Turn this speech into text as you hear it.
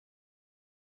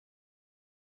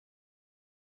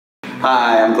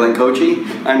Hi, I'm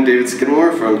Kotche. I'm David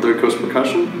Skidmore from Third Coast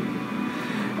Percussion.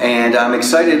 And I'm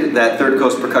excited that Third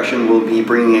Coast Percussion will be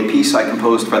bringing a piece I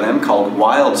composed for them called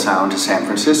Wildsound to San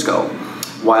Francisco.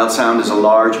 Wildsound is a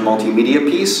large multimedia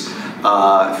piece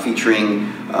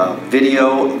featuring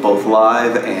video, both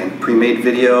live and pre-made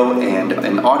video, and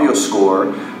an audio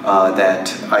score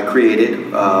that I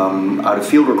created out of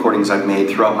field recordings I've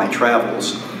made throughout my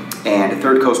travels. And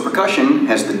Third Coast Percussion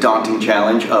has the daunting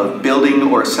challenge of building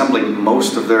or assembling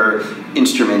most of their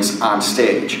instruments on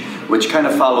stage, which kind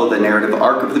of follow the narrative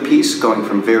arc of the piece, going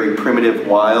from very primitive,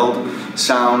 wild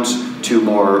sounds to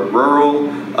more rural,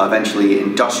 eventually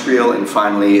industrial, and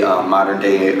finally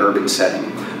modern-day urban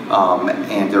setting.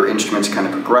 And their instruments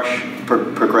kind of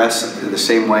progress the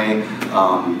same way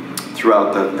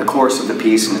throughout the course of the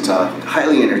piece, and it's a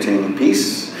highly entertaining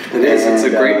piece. It is. It's a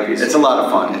great piece. It's a lot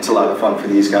of fun. It's a lot of fun for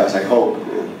these guys, I hope,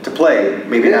 to play.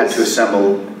 Maybe not to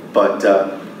assemble, but...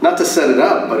 not to set it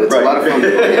up, but it's right. A lot of fun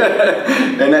to play.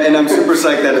 and I'm super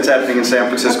psyched that it's happening in San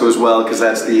Francisco as well, because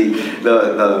that's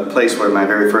the place where my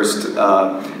very first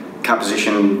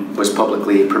composition was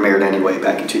publicly premiered anyway,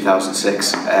 back in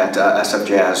 2006 at SF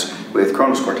Jazz with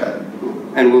Kronos Quartet.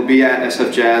 And we'll be at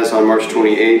SF Jazz on March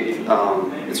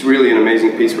 28th. It's really an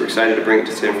amazing piece. We're excited to bring it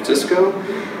to San Francisco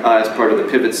as part of the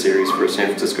Pivot series for San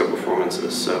Francisco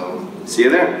performances. So, see you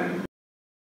there.